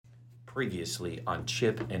Previously on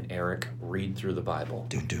Chip and Eric Read Through the Bible.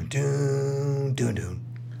 Dun, dun, dun, dun, dun.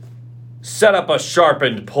 Set up a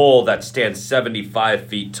sharpened pole that stands 75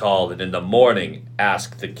 feet tall, and in the morning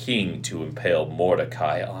ask the king to impale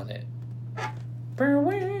Mordecai on it.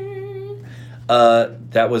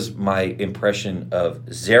 That was my impression of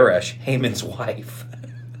Zeresh, Haman's wife.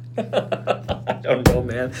 I don't know,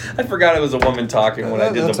 man. I forgot it was a woman talking when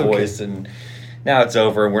I did the voice, okay. And now it's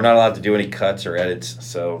over, and we're not allowed to do any cuts or edits,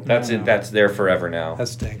 so that's it. That's there forever now. That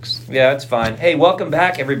stinks. Yeah, it's fine. Hey, welcome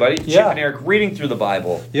back, everybody. Chip and Eric Reading Through the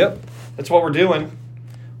Bible. Yep. That's what we're doing.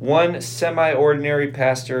 One semi-ordinary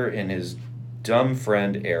pastor and his dumb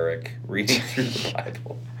friend Eric reading through the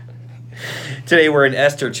Bible. Today we're in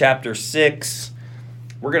Esther chapter 6.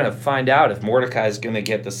 We're going to find out if Mordecai is going to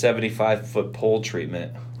get the 75-foot pole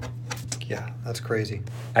treatment. Yeah, that's crazy.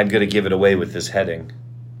 I'm going to give it away with this heading.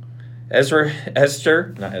 Esther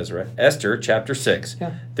chapter 6.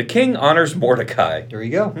 Yeah. The king honors Mordecai. There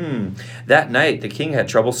you go. That night the king had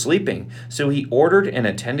trouble sleeping, so he ordered an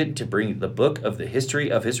attendant to bring the book of the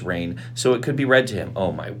history of his reign so it could be read to him.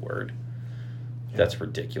 Oh, my word. That's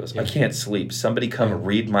ridiculous. Yeah. I can't sleep. Somebody come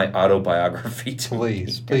read my autobiography to me.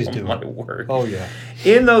 Please do. My word. Oh, yeah.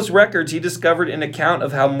 In those records, he discovered an account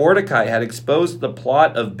of how Mordecai had exposed the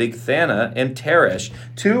plot of Bigthana and Teresh,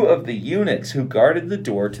 two of the eunuchs who guarded the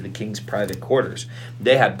door to the king's private quarters.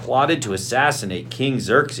 They had plotted to assassinate King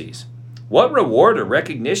Xerxes. What reward or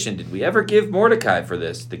recognition did we ever give Mordecai for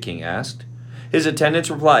this? The king asked. His attendants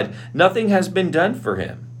replied, nothing has been done for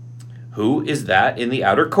him. Who is that in the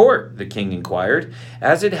outer court? The king inquired.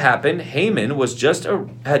 As it happened, Haman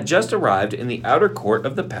had just arrived in the outer court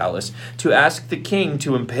of the palace to ask the king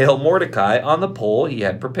to impale Mordecai on the pole he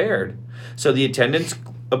had prepared. So the attendants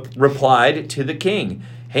replied to the king,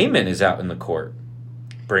 Haman is out in the court.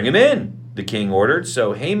 Bring him in, the king ordered.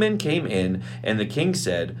 So Haman came in, and the king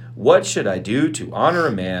said, what should I do to honor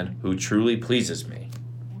a man who truly pleases me?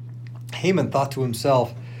 Haman thought to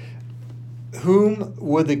himself, whom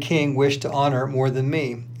would the king wish to honor more than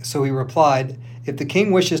me? So he replied, if the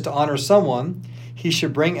king wishes to honor someone, he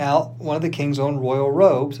should bring out one of the king's own royal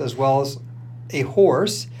robes, as well as a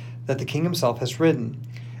horse that the king himself has ridden,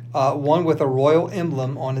 one with a royal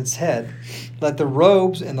emblem on its head. Let the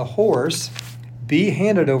robes and the horse be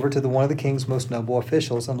handed over to one of the king's most noble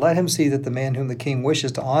officials, and let him see that the man whom the king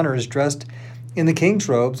wishes to honor is dressed in the king's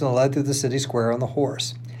robes and led through the city square on the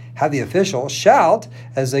horse. Have the official shout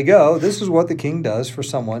as they go, this is what the king does for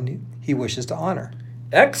someone he wishes to honor.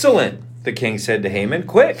 Excellent, the king said to Haman.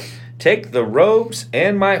 Quick, take the robes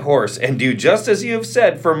and my horse, and do just as you have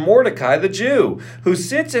said for Mordecai the Jew, who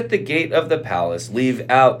sits at the gate of the palace. Leave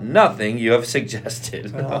out nothing you have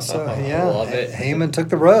suggested. Love it. Haman took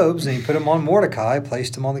the robes, and he put them on Mordecai,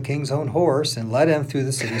 placed him on the king's own horse, and led him through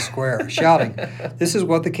the city square, shouting, this is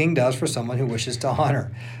what the king does for someone who wishes to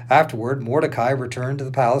honor. Afterward, Mordecai returned to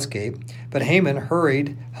the palace gate, but Haman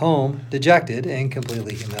hurried home, dejected and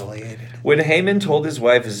completely humiliated. When Haman told his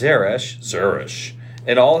wife Zeresh,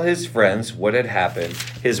 and all his friends what had happened,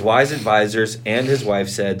 his wise advisors and his wife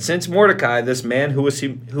said, since Mordecai, this man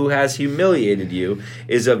who has humiliated you,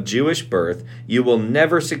 is of Jewish birth, you will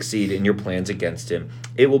never succeed in your plans against him.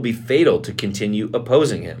 It will be fatal to continue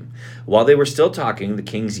opposing him. While they were still talking, the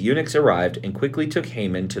king's eunuchs arrived and quickly took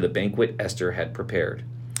Haman to the banquet Esther had prepared.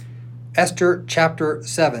 Esther chapter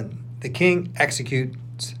 7. The king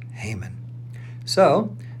executes Haman.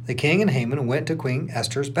 So the king and Haman went to Queen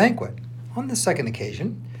Esther's banquet. On the second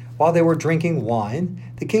occasion, while they were drinking wine,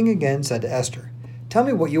 the king again said to Esther, tell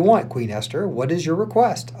me what you want, Queen Esther. What is your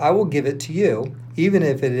request? I will give it to you, even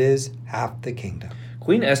if it is half the kingdom.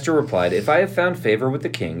 Queen Esther replied, if I have found favor with the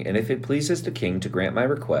king, and if it pleases the king to grant my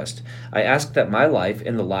request, I ask that my life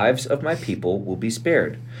and the lives of my people will be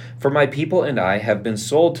spared. For my people and I have been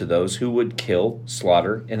sold to those who would kill,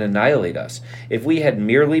 slaughter, and annihilate us. If we had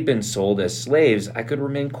merely been sold as slaves, I could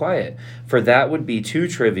remain quiet, for that would be too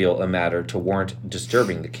trivial a matter to warrant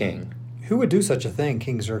disturbing the king. Who would do such a thing?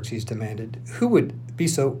 King Xerxes demanded. Who would be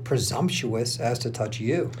so presumptuous as to touch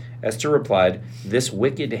you? Esther replied, this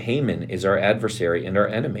wicked Haman is our adversary and our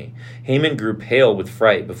enemy. Haman grew pale with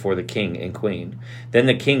fright before the king and queen. Then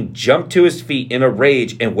the king jumped to his feet in a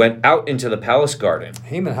rage and went out into the palace garden.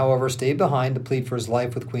 Haman, however, stayed behind to plead for his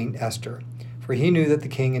life with Queen Esther, for he knew that the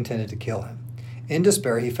king intended to kill him. In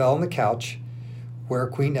despair, he fell on the couch where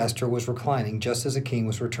Queen Esther was reclining just as the king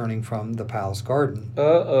was returning from the palace garden.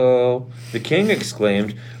 Uh-oh. The king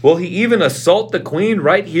exclaimed, will he even assault the queen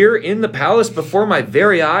right here in the palace before my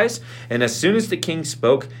very eyes? And as soon as the king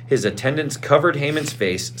spoke, his attendants covered Haman's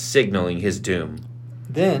face, signaling his doom.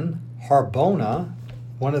 Then Harbona,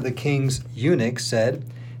 one of the king's eunuchs, said,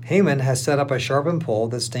 Haman has set up a sharpened pole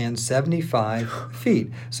that stands 75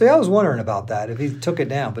 feet. So yeah, I was wondering about that, if he took it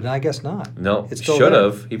down, but I guess not. No, It's still should there.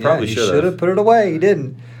 have. He probably He should should have. have put it away. He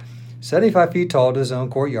didn't. 75 feet tall to his own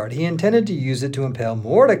courtyard. He intended to use it to impale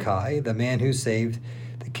Mordecai, the man who saved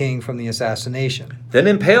the king from the assassination. Then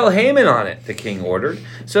impale Haman on it, the king ordered.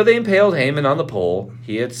 So they impaled Haman on the pole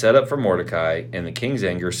he had set up for Mordecai, and the king's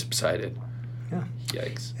anger subsided. Yeah.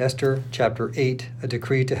 Yikes. Esther chapter 8, a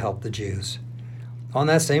decree to help the Jews. On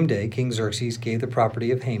that same day, King Xerxes gave the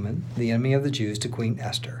property of Haman, the enemy of the Jews, to Queen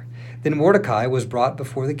Esther. Then Mordecai was brought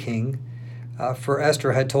before the king, for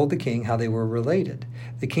Esther had told the king how they were related.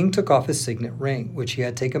 The king took off his signet ring, which he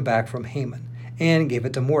had taken back from Haman, and gave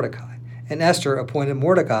it to Mordecai. And Esther appointed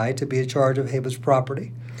Mordecai to be in charge of Haman's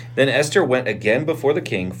property. Then Esther went again before the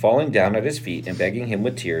king, falling down at his feet and begging him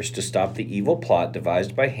with tears to stop the evil plot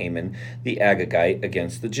devised by Haman the Agagite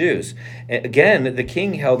against the Jews. And again, the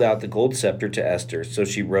king held out the gold scepter to Esther, so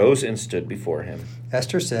she rose and stood before him.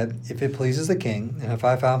 Esther said, "If it pleases the king, and if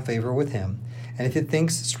I found favor with him, and if it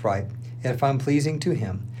thinks it's right, and if I'm pleasing to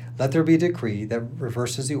him, let there be a decree that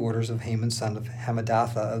reverses the orders of Haman son of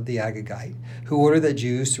Hammedatha of the Agagite, who ordered that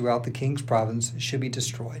Jews throughout the king's province should be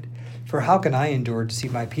destroyed. For how can I endure to see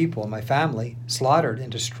my people and my family slaughtered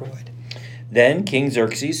and destroyed?" Then King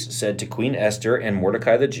Xerxes said to Queen Esther and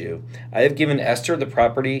Mordecai the Jew, "I have given Esther the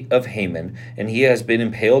property of Haman, and he has been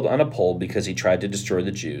impaled on a pole because he tried to destroy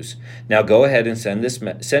the Jews. Now go ahead and send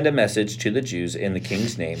a message to the Jews in the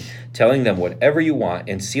king's name, telling them whatever you want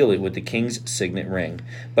and seal it with the king's signet ring.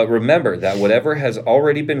 But remember that whatever has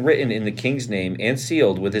already been written in the king's name and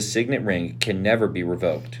sealed with his signet ring can never be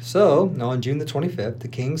revoked." So, on June the 25th, the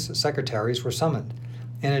king's secretaries were summoned,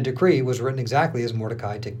 and a decree was written exactly as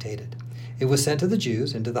Mordecai dictated. It was sent to the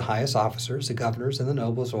Jews and to the highest officers, the governors, and the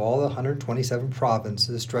nobles of all the 127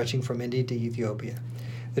 provinces stretching from India to Ethiopia.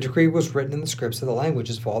 The decree was written in the scripts of the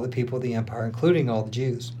languages of all the people of the empire, including all the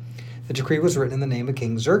Jews. The decree was written in the name of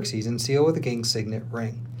King Xerxes and sealed with the king's signet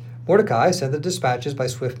ring. Mordecai sent the dispatches by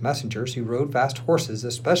swift messengers who rode fast horses,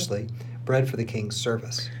 especially bred for the king's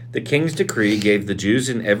service. The king's decree gave the Jews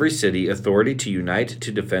in every city authority to unite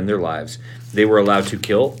to defend their lives. They were allowed to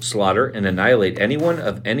kill, slaughter, and annihilate anyone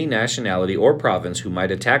of any nationality or province who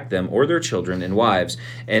might attack them or their children and wives,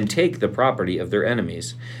 and take the property of their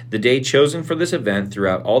enemies. The day chosen for this event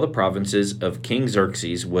throughout all the provinces of King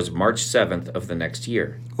Xerxes was March 7th of the next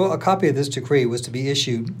year. Well, a copy of this decree was to be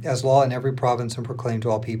issued as law in every province and proclaimed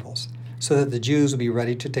to all peoples, so that the Jews would be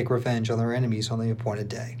ready to take revenge on their enemies on the appointed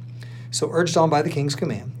day. So, urged on by the king's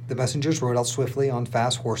command, the messengers rode out swiftly on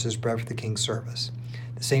fast horses bred for the king's service.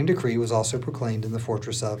 The same decree was also proclaimed in the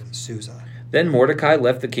fortress of Susa. Then Mordecai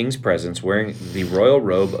left the king's presence wearing the royal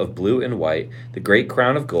robe of blue and white, the great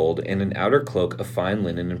crown of gold, and an outer cloak of fine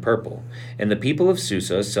linen and purple. And the people of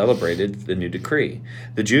Susa celebrated the new decree.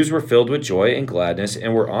 The Jews were filled with joy and gladness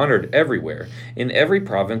and were honored everywhere. In every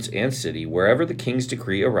province and city, wherever the king's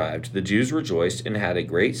decree arrived, the Jews rejoiced and had a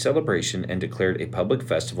great celebration and declared a public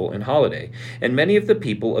festival and holiday. And many of the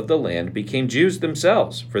people of the land became Jews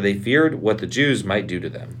themselves, for they feared what the Jews might do to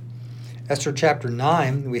them. Esther chapter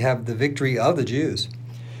 9, we have the victory of the Jews.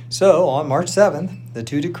 So, on March 7th, the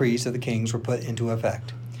two decrees of the kings were put into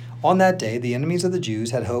effect. On that day, the enemies of the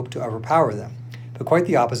Jews had hoped to overpower them, but quite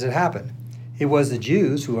the opposite happened. It was the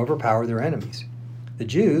Jews who overpowered their enemies. The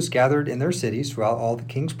Jews gathered in their cities throughout all the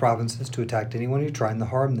king's provinces to attack anyone who tried to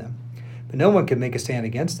harm them. But no one could make a stand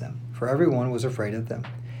against them, for everyone was afraid of them.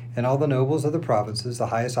 And all the nobles of the provinces, the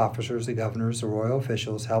highest officers, the governors, the royal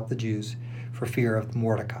officials, helped the Jews for fear of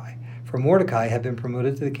Mordecai. For Mordecai had been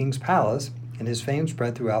promoted to the king's palace, and his fame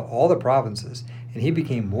spread throughout all the provinces, and he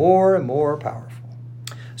became more and more powerful.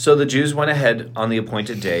 So the Jews went ahead on the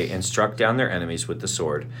appointed day and struck down their enemies with the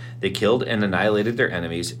sword. They killed and annihilated their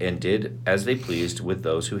enemies and did as they pleased with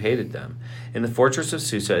those who hated them. In the fortress of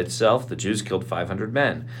Susa itself, the Jews killed 500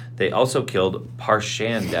 men. They also killed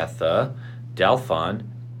Parshandatha, Dalphon,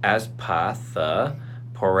 Aspatha,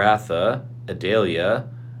 Poratha, Adalia,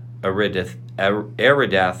 Aridatha,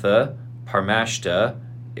 Parmashta,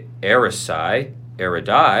 Arisai,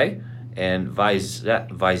 Aridai, and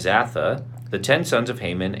Vizatha, the 10 sons of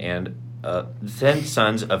Haman, and 10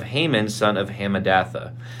 sons of Haman, son of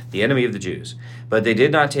Hammedatha, the enemy of the Jews. But they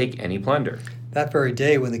did not take any plunder. That very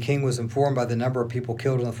day, when the king was informed by the number of people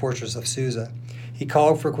killed in the fortress of Susa, he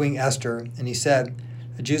called for Queen Esther, and he said,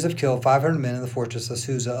 "The Jews have killed 500 men in the fortress of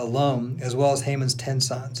Susa alone, as well as Haman's 10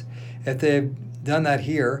 sons. If they have done that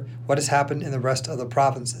here, what has happened in the rest of the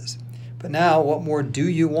provinces? But now, what more do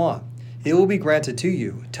you want? It will be granted to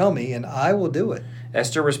you. Tell me, and I will do it."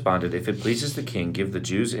 Esther responded, "If it pleases the king, give the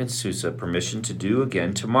Jews in Susa permission to do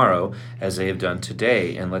again tomorrow as they have done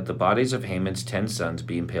today, and let the bodies of Haman's 10 sons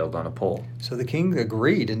be impaled on a pole." So the king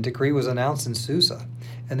agreed, and decree was announced in Susa.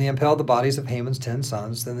 And they impaled the bodies of Haman's 10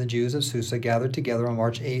 sons. Then the Jews of Susa gathered together on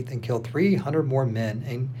March 8th and killed 300 more men.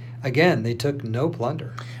 And again, they took no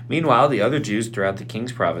plunder. Meanwhile, the other Jews throughout the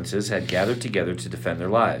king's provinces had gathered together to defend their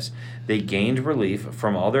lives. They gained relief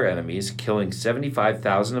from all their enemies, killing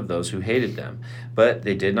 75,000 of those who hated them, but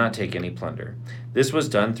they did not take any plunder. This was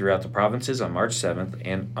done throughout the provinces on March 7th,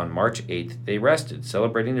 and on March 8th they rested,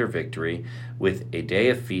 celebrating their victory with a day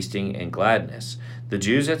of feasting and gladness. The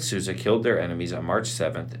Jews at Susa killed their enemies on March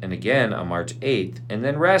 7th and again on March 8th, and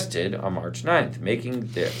then rested on March 9th, making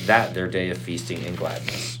that their day of feasting and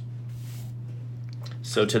gladness.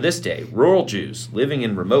 So to this day, rural Jews living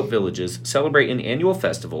in remote villages celebrate an annual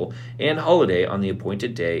festival and holiday on the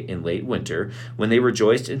appointed day in late winter, when they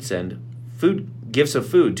rejoice and send gifts of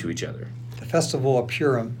food to each other. The festival of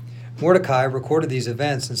Purim. Mordecai recorded these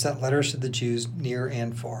events and sent letters to the Jews near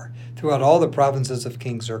and far, throughout all the provinces of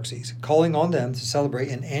King Xerxes, calling on them to celebrate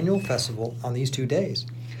an annual festival on these 2 days.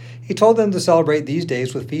 He told them to celebrate these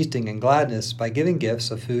days with feasting and gladness by giving gifts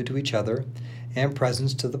of food to each other and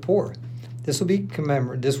presents to the poor. This would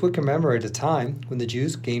commemorate a time when the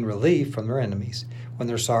Jews gained relief from their enemies, when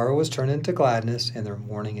their sorrow was turned into gladness and their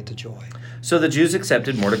mourning into joy. So the Jews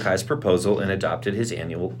accepted Mordecai's proposal and adopted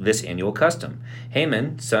this annual custom.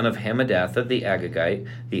 Haman, son of Hammedatha the Agagite,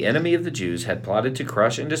 the enemy of the Jews, had plotted to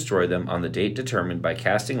crush and destroy them on the date determined by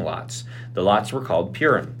casting lots. The lots were called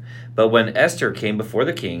Purim. But when Esther came before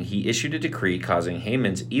the king, he issued a decree causing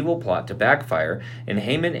Haman's evil plot to backfire, and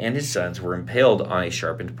Haman and his sons were impaled on a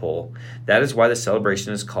sharpened pole. That is why the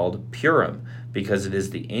celebration is called Purim, because it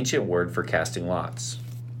is the ancient word for casting lots.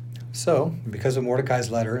 So, because of Mordecai's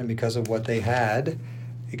letter and because of what they had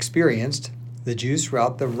experienced, the Jews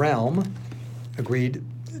throughout the realm agreed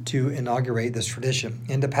to inaugurate this tradition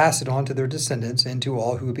and to pass it on to their descendants and to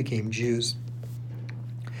all who became Jews.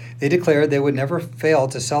 They declared they would never fail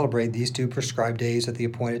to celebrate these 2 prescribed days at the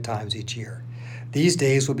appointed times each year. These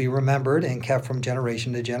days would be remembered and kept from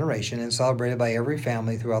generation to generation and celebrated by every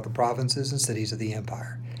family throughout the provinces and cities of the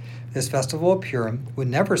empire. This festival of Purim would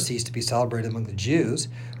never cease to be celebrated among the Jews,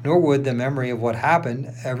 nor would the memory of what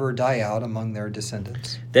happened ever die out among their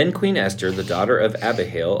descendants. Then Queen Esther, the daughter of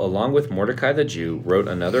Abihail, along with Mordecai the Jew, wrote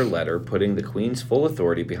another letter putting the queen's full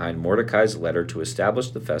authority behind Mordecai's letter to establish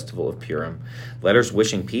the festival of Purim. Letters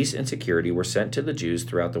wishing peace and security were sent to the Jews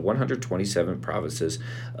throughout the 127 provinces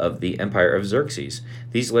of the empire of Xerxes.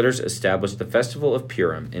 These letters established the festival of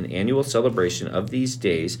Purim, an annual celebration of these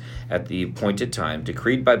days at the appointed time,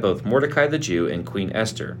 decreed by both Mordecai the Jew and Queen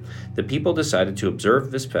Esther. The people decided to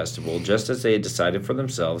observe this festival just as they had decided for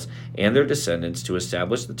themselves and their descendants to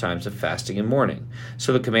establish the times of fasting and mourning.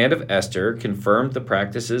 So the command of Esther confirmed the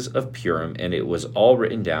practices of Purim, and it was all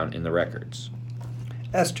written down in the records.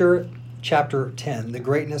 Esther chapter 10, the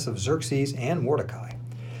greatness of Xerxes and Mordecai.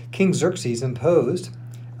 King Xerxes imposed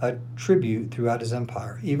a tribute throughout his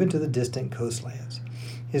empire, even to the distant coastlands.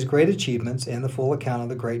 His great achievements and the full account of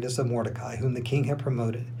the greatness of Mordecai, whom the king had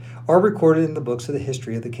promoted, are recorded in the books of the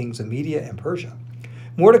history of the kings of Media and Persia.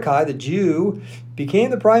 Mordecai, the Jew,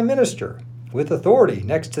 became the prime minister, with authority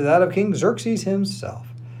next to that of King Xerxes himself.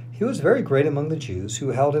 He was very great among the Jews, who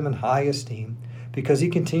held him in high esteem, because he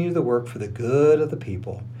continued the work for the good of the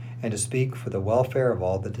people, and to speak for the welfare of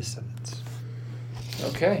all the descendants.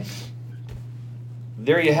 Okay.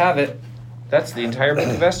 There you have it. That's the entire book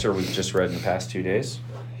of Esther we've just read in the past 2 days.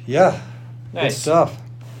 Yeah. Nice. Good stuff.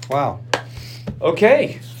 Wow.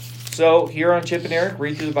 Okay. So here on Chip and Eric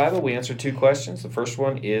Read Through the Bible, we answer 2 questions. The first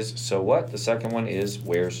one is, so what? The second one is,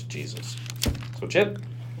 where's Jesus? So Chip,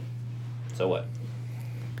 so what?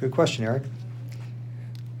 Good question, Eric.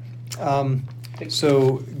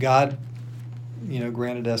 So God,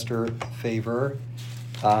 granted Esther favor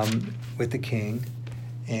with the king,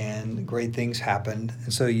 and great things happened.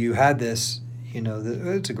 And so you had this,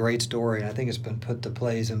 it's a great story, and I think it's been put to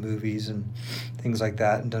plays and movies and things like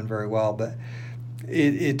that and done very well. But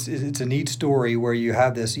it's a neat story where you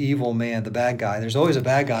have this evil man, the bad guy. There's always a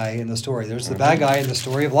bad guy in the story. There's the bad guy in the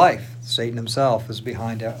story of life. Satan himself is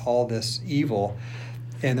behind all this evil.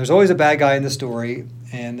 And there's always a bad guy in the story.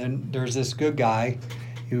 And then there's this good guy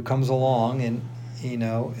who comes along, and,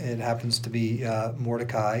 it happens to be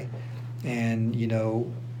Mordecai. And,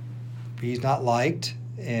 he's not liked.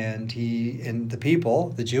 And the people,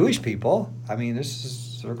 the Jewish people,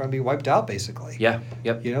 they're going to be wiped out, basically. Yeah,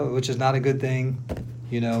 yep. Which is not a good thing,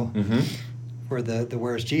 for the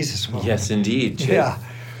Where's Jesus moment. Yes, indeed, Chip. Yeah.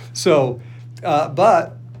 So,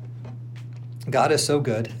 but God is so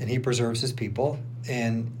good, and he preserves his people.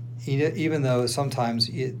 And even though sometimes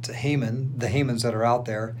it's the Hamans that are out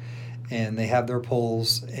there, and they have their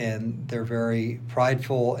pulls, and they're very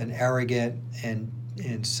prideful and arrogant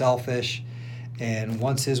and selfish, and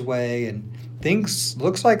wants his way, and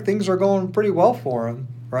looks like things are going pretty well for him,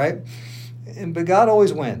 right? But God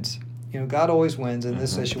always wins. God always wins in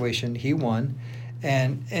this situation. He won,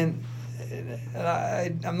 and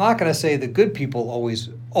I'm not going to say the good people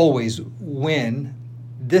always win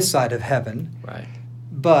this side of heaven, right?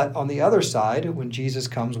 But on the other side, when Jesus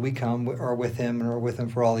comes, we come or with him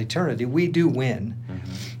for all eternity. We do win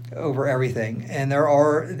over everything, and there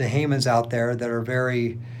are the Hamans out there that are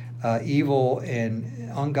very evil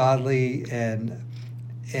and ungodly, and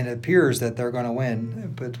it appears that they're going to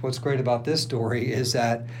win. But what's great about this story is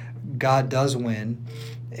that God does win,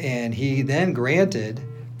 and he then granted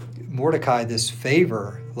Mordecai this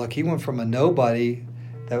favor. Look, he went from a nobody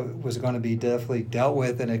that was going to be definitely dealt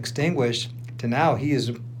with and extinguished to now he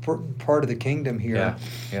is part of the kingdom here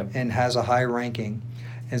and has a high ranking.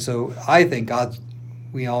 And so I think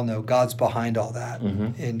we all know God's behind all that,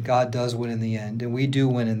 and God does win in the end, and we do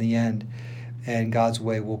win in the end, and God's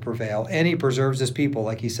way will prevail. And he preserves his people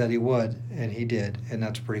like he said he would, and he did, and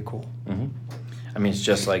that's pretty cool. I mean, it's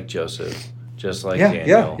just like Joseph, just like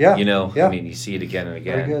Daniel. I mean, you see it again and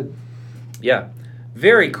again. Very good. Yeah.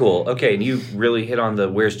 Very cool. Okay, and you really hit on the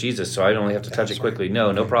where's Jesus, so I only have to touch it quickly.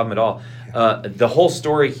 No problem at all. The whole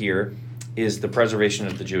story here is the preservation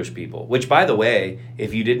of the Jewish people, which, by the way,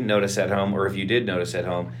 if you didn't notice at home, or if you did notice at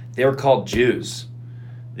home, they were called Jews.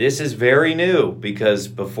 This is very new, because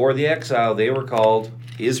before the exile, they were called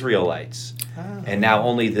Israelites. And now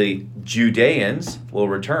only the Judeans will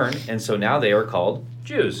return, and so now they are called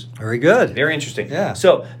Jews. Very good. Very interesting. Yeah.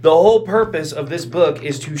 So the whole purpose of this book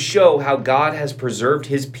is to show how God has preserved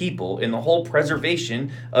his people, and the whole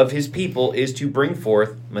preservation of his people is to bring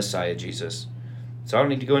forth Messiah Jesus. So I don't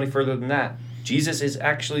need to go any further than that. Jesus is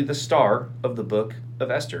actually the star of the book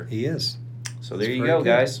of Esther. He is. So there you go,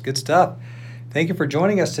 guys. Good stuff. Thank you for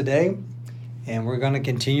joining us today. And we're going to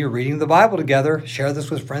continue reading the Bible together, share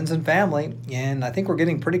this with friends and family, and I think we're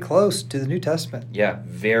getting pretty close to the New Testament. Yeah,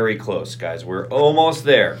 very close, guys. We're almost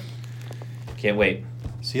there. Can't wait.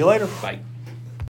 See you later. Bye.